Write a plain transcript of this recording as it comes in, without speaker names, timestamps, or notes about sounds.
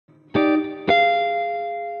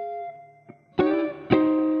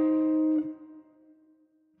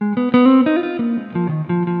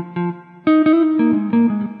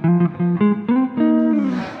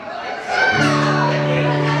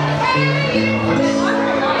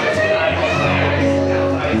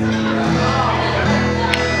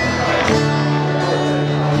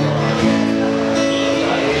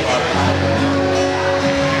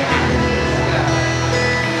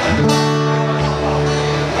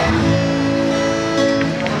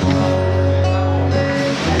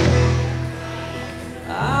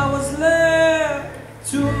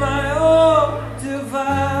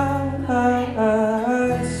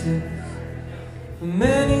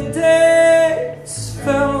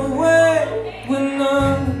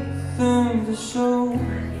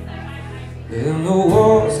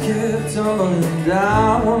tumbling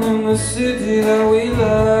down in the city that we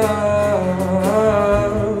love.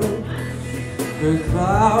 The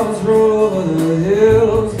clouds roll over the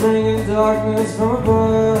hills, bringing darkness from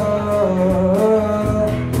above.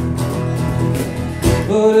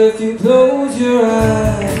 But if you close your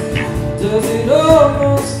eyes, does it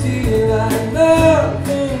almost feel like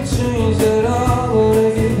nothing changed at all? But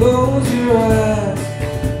if you close your eyes,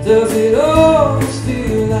 does it almost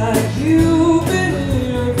feel like you've been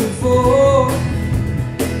here before?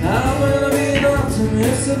 I'm gonna be an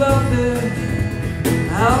optimist about this.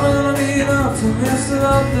 I'm gonna be an optimist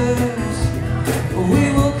about this. We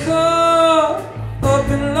will caught up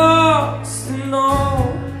and lost in all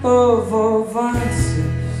of our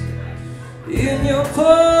vices. In your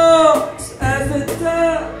pulse as the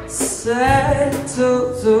dust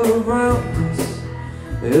settles around us,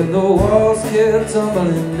 and the walls kept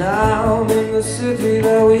tumbling down in the city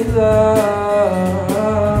that we love.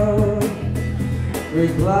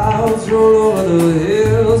 Great clouds roll over the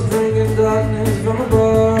hills, bringing darkness from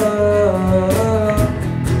above.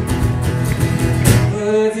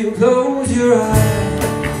 But if you close your eyes,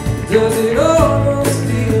 does it almost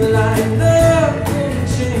feel like nothing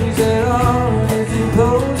changed at all? And if you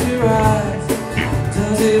close your eyes,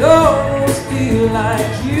 does it almost feel like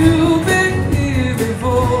you've been here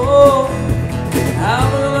before? I'm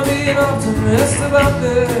gonna be an optimist about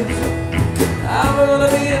this. I'm gonna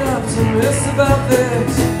be an optimist about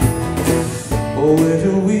this. Oh, where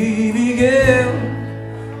do we begin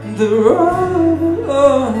the road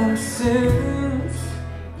of sins?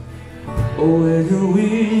 Oh, where do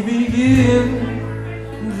we begin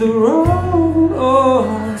the road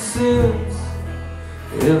of sins?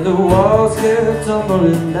 And the walls kept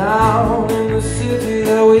tumbling down in the city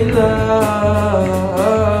that we love.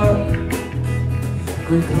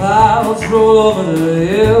 Great clouds roll over the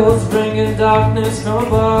hills, bringing darkness from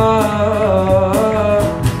above.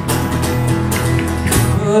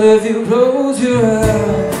 But if you close your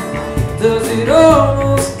eyes, does it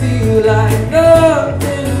almost feel like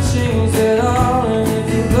nothing changed at all? And if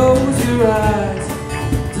you close your eyes,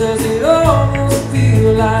 does it almost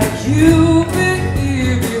feel like you've been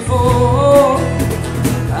here before?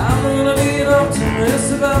 I'm gonna be an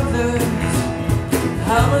optimist about this.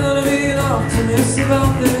 I'm gonna be an optimist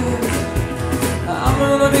about this. I'm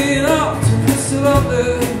gonna be an optimist about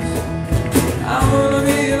this. I'm gonna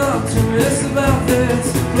be an optimist about this.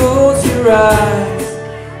 Close your eyes.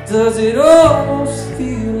 Does it almost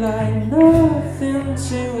feel like nothing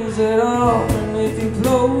changed at all? And if you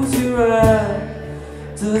close your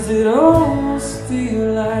eyes, does it almost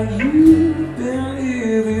feel like you've been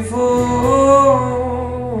here before?